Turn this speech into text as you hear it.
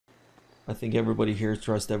I think everybody here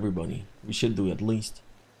trusts everybody. We should do at least.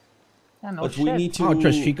 Yeah, no But shit. we need to. I don't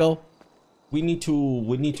trust Chico. We need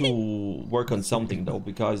to work on something though,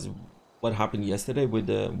 because what happened yesterday with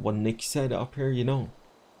what Nick said up here, you know.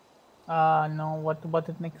 No. What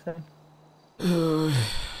did Nick say?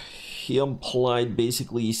 He implied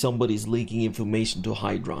basically somebody's leaking information to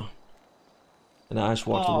Hydra, and Ash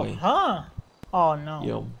walked away. Huh? Oh no.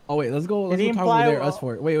 Yo. Oh wait, let's go. Let's go talk over there. Us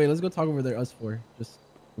four. Wait, let's go talk over there. Us four. Just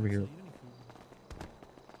over here.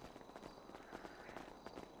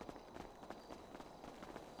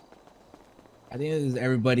 I think this is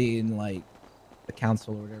everybody in like the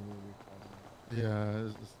council or whatever. Yeah,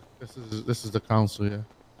 this is the council. Yeah.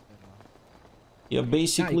 Yeah,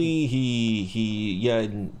 basically yeah,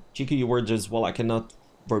 Chico, your words as well. I cannot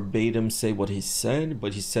verbatim say what he said,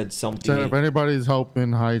 but he said something. So if anybody's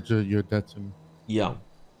helping Hydra, you're dead to me. Yeah.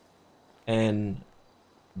 And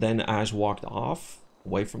then Ash walked off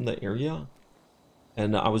away from the area,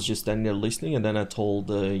 and I was just standing there listening, and then I told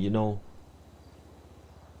you know,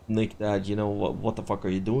 Nick that, you know, what the fuck are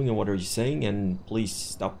you doing and what are you saying, and please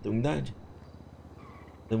stop doing that.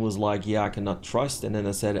 Then was like, yeah, I cannot trust, and then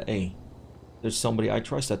I said, hey, there's somebody I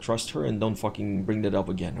trust her, and don't fucking bring that up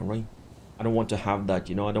again, alright? I don't want to have that,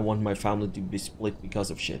 you know, I don't want my family to be split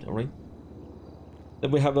because of shit, alright?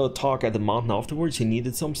 Then we have a talk at the mountain afterwards. He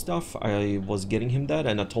needed some stuff, I was getting him that,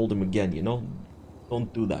 and I told him again, you know,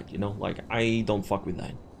 don't do that, you know, like, I don't fuck with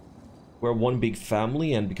that. We're one big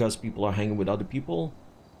family, and because people are hanging with other people,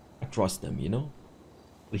 I trust them, you know?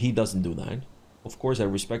 But he doesn't do that. Of course, I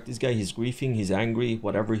respect this guy. He's grieving, he's angry,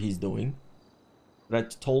 whatever he's doing. But I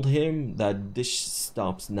told him that this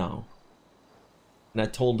stops now. And I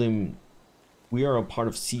told him, we are a part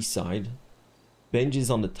of Seaside.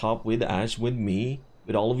 Benji's on the top with Ash, with me,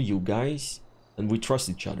 with all of you guys. And we trust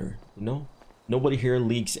each other, you know? Nobody here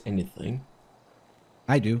leaks anything.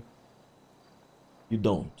 I do. You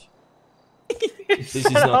don't. This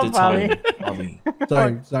is not the time,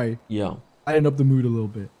 Javi. Sorry. Yeah. I end up the mood a little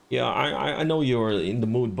bit. Yeah, I know you're in the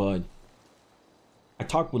mood, but I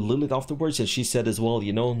talked with Lilith afterwards, and she said as well,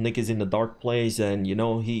 you know, Nick is in a dark place, and you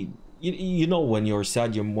know, you know when you're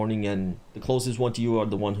sad, you're mourning, and the closest one to you are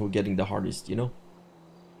the one who are getting the hardest, you know?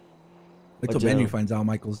 Like till Benji finds out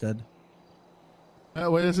Michael's dead.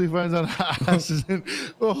 Wait till he finds out Ash is in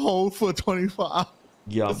a hole for 24 hours.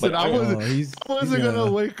 Yeah, listen, but I wasn't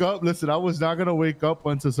gonna wake up. Listen, I was not gonna wake up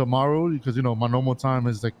until tomorrow because you know my normal time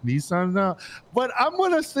is like these times now. But I'm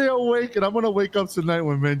gonna stay awake and I'm gonna wake up tonight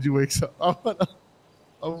when Benji wakes up.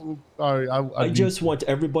 I'm sorry. I just want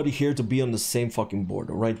everybody here to be on the same fucking board,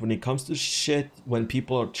 all right? When it comes to shit, when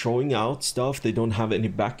people are throwing out stuff they don't have any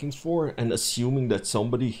backings for, and assuming that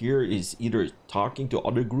somebody here is either talking to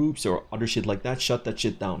other groups or other shit like that, shut that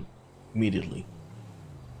shit down immediately.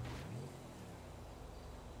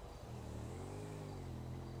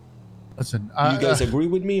 Listen, you guys agree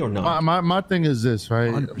with me or not? My thing is this,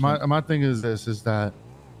 right? My thing is this: is that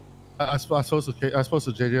I spoke to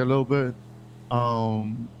JJ a little bit,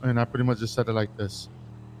 and I pretty much just said it like this: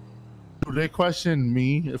 do they question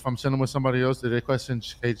me if I'm chilling with somebody else? Do they question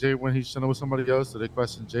KJ when he's chilling with somebody else? Do they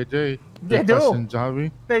question JJ? They do. Question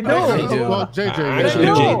Javi? They do. Well, JJ. Actually,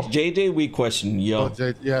 JJ, we question. Yo.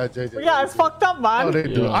 Yeah, JJ. Yeah, it's fucked up, man. Oh, they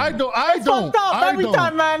do. Yeah. I don't. It's fucked up every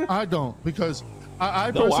time, man. I don't because.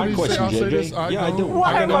 I question JJ. I do.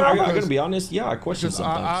 I'm gonna be honest. Yeah, I question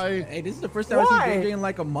sometimes. Hey, this is the first time I've seen JJ in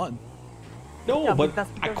like a month. No, yeah, but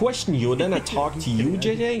I question you, and then I talk to you,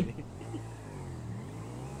 JJ.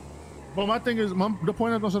 But my thing is, the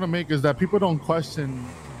point I'm trying to make is that people don't question.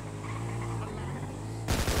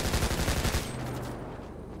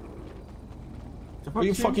 Are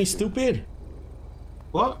you fucking stupid?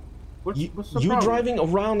 What? What's the you problem? driving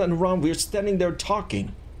around and around. We're standing there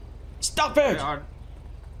talking. Stop it!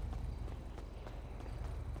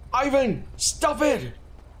 Ivan, stop it!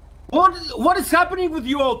 What is happening with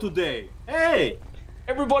you all today? Hey!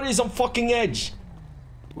 Everybody's on fucking edge.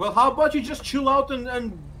 Well, how about you just chill out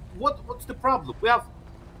and what's the problem?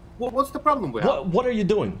 What's the problem we have? What are you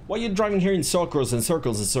doing? Why are you driving here in circles and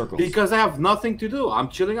circles and circles? Because I have nothing to do. I'm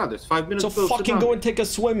chilling out. There's 5 minutes. So fucking go and take a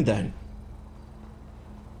swim then.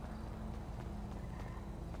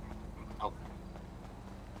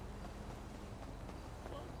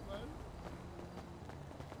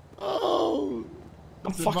 Oh,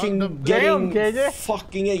 I'm fucking getting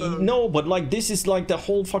fucking no, but like this is like the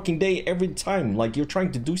whole fucking day every time. Like you're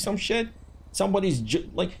trying to do some shit. Somebody's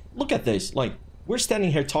like, look at this. Like we're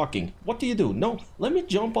standing here talking. What do you do? No, let me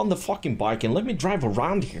jump on the fucking bike and let me drive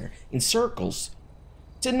around here in circles.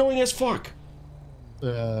 It's annoying as fuck.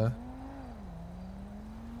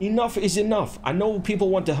 Enough is enough. I know people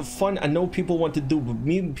want to have fun. I know people want to do, but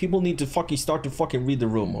people need to fucking start to fucking read the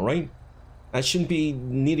room, all right? I shouldn't be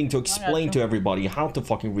needing to explain to everybody how to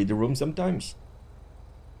fucking read the room sometimes.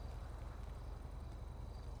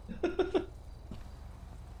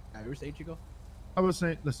 I was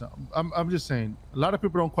saying, listen, I'm just saying, a lot of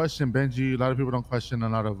people don't question Benji. A lot of people don't question a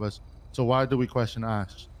lot of us. So why do we question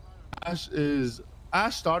Ash?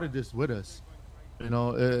 Ash started this with us, you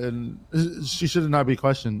know, and she should not be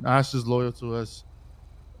questioned. Ash is loyal to us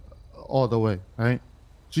all the way, right?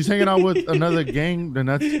 She's hanging out with another gang, then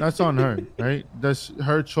that's on her, right? That's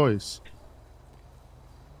her choice.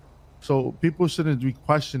 So people shouldn't be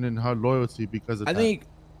questioning her loyalty because of that.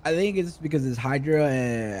 I think it's because it's Hydra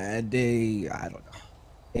and I don't know.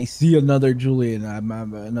 They see another Julian,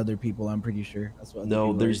 another people. I'm pretty sure. That's what.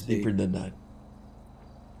 No, there's deeper than that.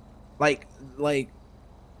 Like,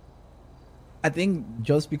 I think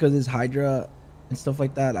just because it's Hydra and stuff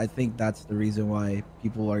like that, I think that's the reason why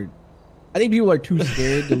people are. I think people are too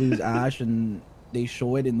scared to lose Ash, and they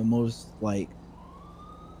show it in the most like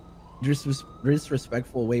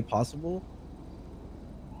disrespectful way possible.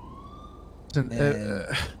 And,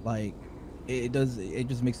 like it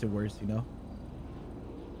just makes it worse, you know.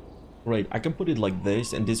 Right, I can put it like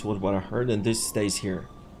this, and this was what I heard, and this stays here.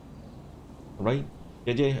 Right?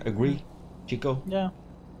 JJ, agree? Chico? Yeah.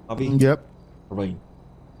 Javi? Yep. Right.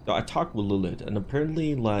 So I talked with Lilith, and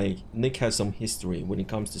apparently, like, Nick has some history when it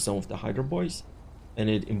comes to some of the Hydra boys, and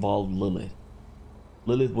it involved Lilith.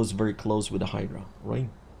 Lilith was very close with the Hydra, right?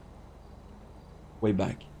 Way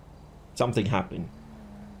back. Something happened.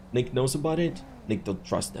 Nick knows about it. Nick don't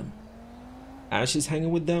trust them. Ash is hanging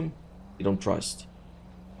with them. He don't trust.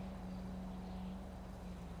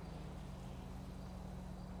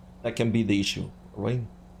 That can be the issue, right?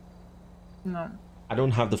 No. I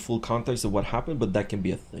don't have the full context of what happened, but that can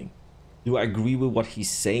be a thing. Do I agree with what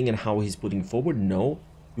he's saying and how he's putting forward? No.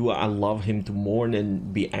 Do I love him to mourn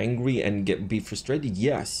and be angry and be frustrated?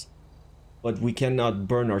 Yes. But we cannot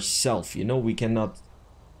burn ourselves, you know? We cannot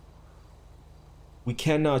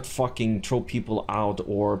fucking throw people out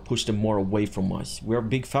or push them more away from us. We're a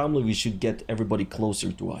big family. We should get everybody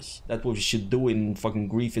closer to us. That's what we should do in fucking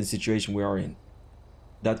grief and situation we are in.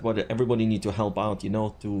 That's what everybody need to help out, you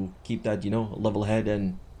know, to keep that, you know, level head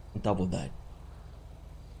and on top of that.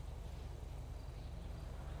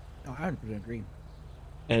 No, I 100% agree.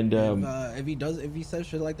 And if he says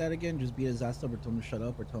shit like that again, just beat his ass up or tell him to shut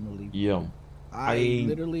up or tell him to leave. Yeah. I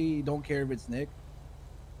literally don't care if it's Nick.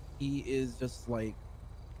 He is just like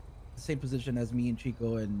the same position as me and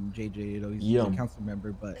Chico and JJ. You know, he's a council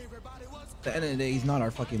member, but at the end of the day, he's not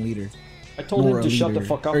our fucking leader. I told him to shut the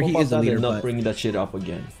fuck up about that leader, and not bring that shit up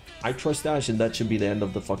again. I trust Ash, and that should be the end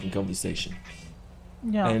of the fucking conversation.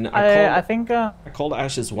 Yeah, and I think I called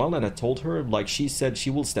Ash as well, and I told her, like, she said she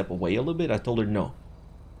will step away a little bit. I told her no,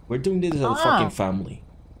 we're doing this as a fucking family.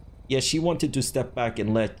 Yeah, she wanted to step back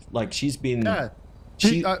and let, like, she's been. Yeah.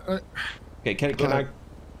 Okay, can I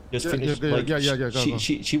just finish?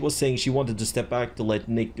 She was saying she wanted to step back to let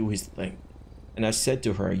Nick do his thing, and I said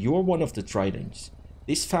to her, "You're one of the Tridents.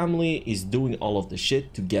 This family is doing all of the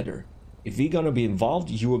shit together. If we're gonna be involved,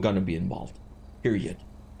 you are gonna be involved. Period.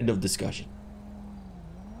 End of discussion."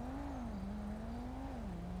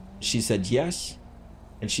 She said yes,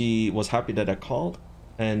 and she was happy that I called,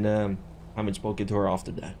 and I haven't spoken to her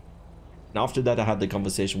after that. And after that, I had the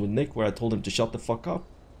conversation with Nick where I told him to shut the fuck up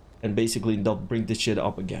and basically don't bring this shit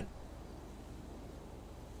up again.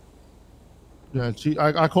 Yeah,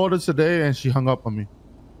 I called her today and she hung up on me.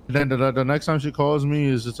 And then the next time she calls me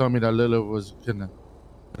is to tell me that Lilith was kidnapped.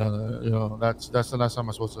 You know, that's the last time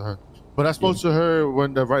I spoke to her. But I spoke to her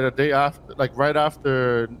when the day after, like right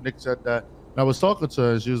after Nick said that. And I was talking to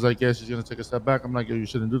her and she was like, "Yeah, she's gonna take a step back." I'm like, "Yo, you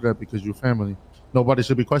shouldn't do that because you're family. Nobody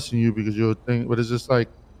should be questioning you because you're a thing." But it's just like,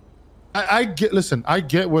 I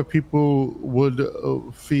get where people would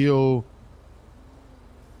feel.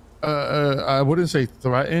 I wouldn't say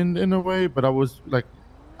threatened in a way, but I was like,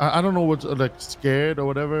 I don't know what's like scared or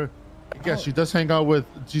whatever. I guess she does hang out with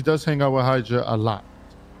Hydra a lot.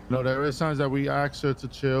 You know, there is times that we ask her to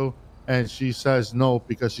chill and she says no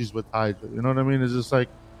because she's with Hydra. You know what I mean? It's just like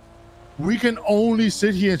we can only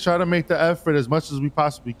sit here and try to make the effort as much as we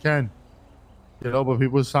possibly can. You know, but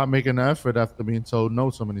people stop making the effort after being told no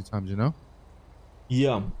so many times. You know?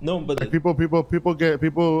 Yeah. No, but like people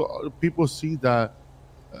see that.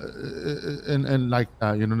 And like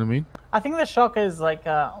that, you know what I mean? I think the shock is like,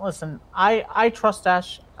 listen, I trust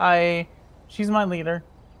Ash. She's my leader,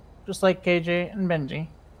 just like KJ and Benji,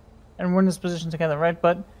 and we're in this position together, right?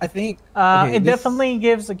 But I think it definitely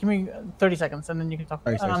gives. Give me 30 seconds, and then you can talk.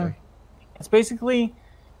 Sorry. It's basically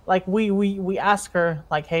like we ask her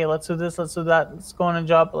like, hey, let's do this, let's do that, let's go on a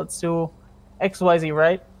job, let's do XYZ,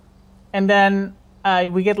 right? And then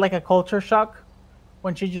we get like a culture shock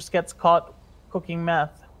when she just gets caught cooking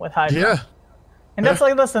meth with Hydra. Yeah. And that's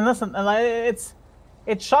like, listen, and like,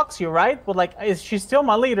 it shocks you, right? But like, she's still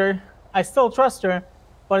my leader. I still trust her,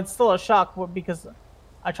 but it's still a shock because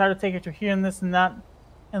I try to take her to here and this and that,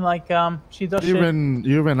 and like she does You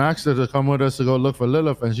even asked her to come with us to go look for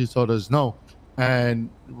Lilith, and she told us no. And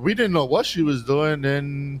we didn't know what she was doing,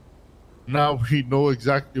 and now we know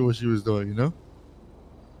exactly what she was doing, you know?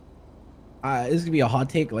 This is gonna be a hot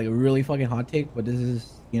take, like a really fucking hot take, but this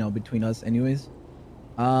is, you know, between us anyways.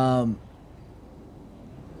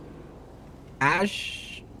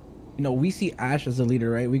 Ash, you know, we see Ash as a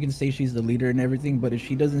leader, right? We can say she's the leader and everything, but if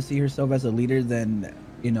she doesn't see herself as a leader, then,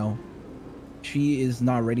 you know, she is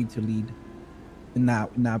not ready to lead in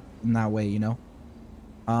that way, you know?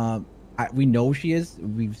 We know she is.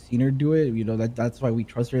 We've seen her do it. You know, that's why we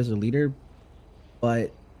trust her as a leader.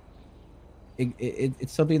 But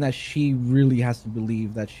it's something that she really has to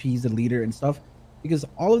believe that she's the leader and stuff, because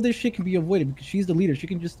all of this shit can be avoided because she's the leader. She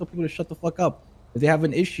can just tell people to shut the fuck up if they have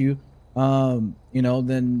an issue. You know,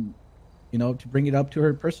 then, you know, to bring it up to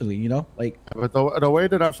her personally, you know, like. But the way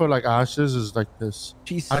that I feel like Ash is like this.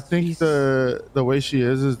 I think the way she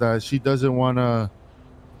is that she doesn't want to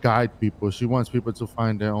guide people. She wants people to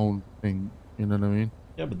find their own thing. You know what I mean?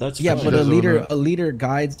 Yeah, but that's but a leader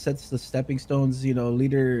guides, sets the stepping stones. You know, a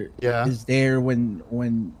leader is there when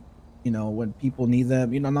you know, when people need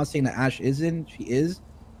them. You know, I'm not saying that Ash isn't. She is,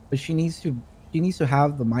 but she needs to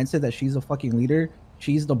have the mindset that she's a fucking leader.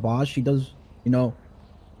 She's the boss. She does, you know,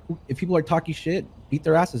 if people are talking shit, beat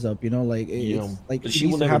their asses up, you know, like it's like she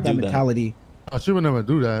needs to have that mentality. Oh, she would never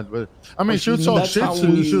do that, but I mean, she'll talk shit.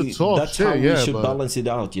 That's how we should balance it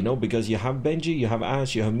out, you know, because you have Benji, you have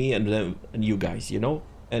Ash, you have me, and you guys, you know.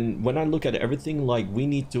 And when I look at everything, like, we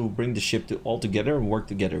need to bring the ship all together and work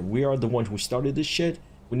together. We are the ones who started this shit.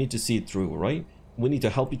 We need to see it through, right? We need to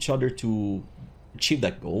help each other to achieve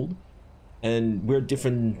that goal. And we're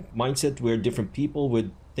different mindset, we're different people, we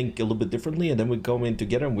think a little bit differently, and then we go in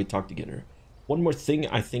together and we talk together. One more thing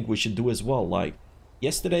I think we should do as well, like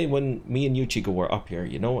yesterday when me and you, Chico, were up here,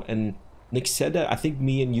 you know, and Nick said that, I think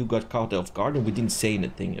me and you got caught off guard and we didn't say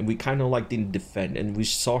anything, and we kind of like didn't defend, and we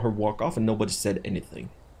saw her walk off and nobody said anything.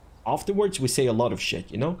 Afterwards we say a lot of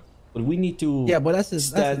shit, you know, but we need to but that's the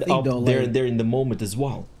thing, up though, there and there in the moment as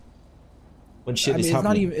well. When shit is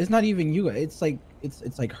happening. It's not even you. It's like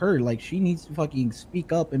it's like her. Like, she needs to fucking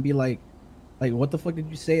speak up and be like what the fuck did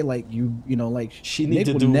you say? Like, you know, like she needs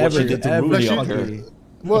to do what she did to Rudy.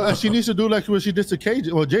 Well, she needs to do like what she did to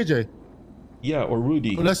KJ or JJ. Yeah, or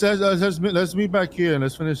Rudy. Let's meet back here and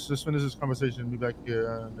let's finish this conversation. Meet back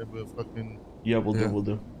here and then we'll fucking. Yeah, we'll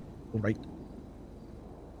do. Right.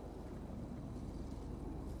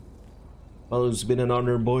 Well, it's been an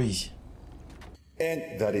honor, boys.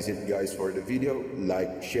 And that is it, guys, for the video.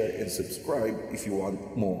 Like, share, and subscribe if you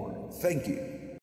want more. Thank you.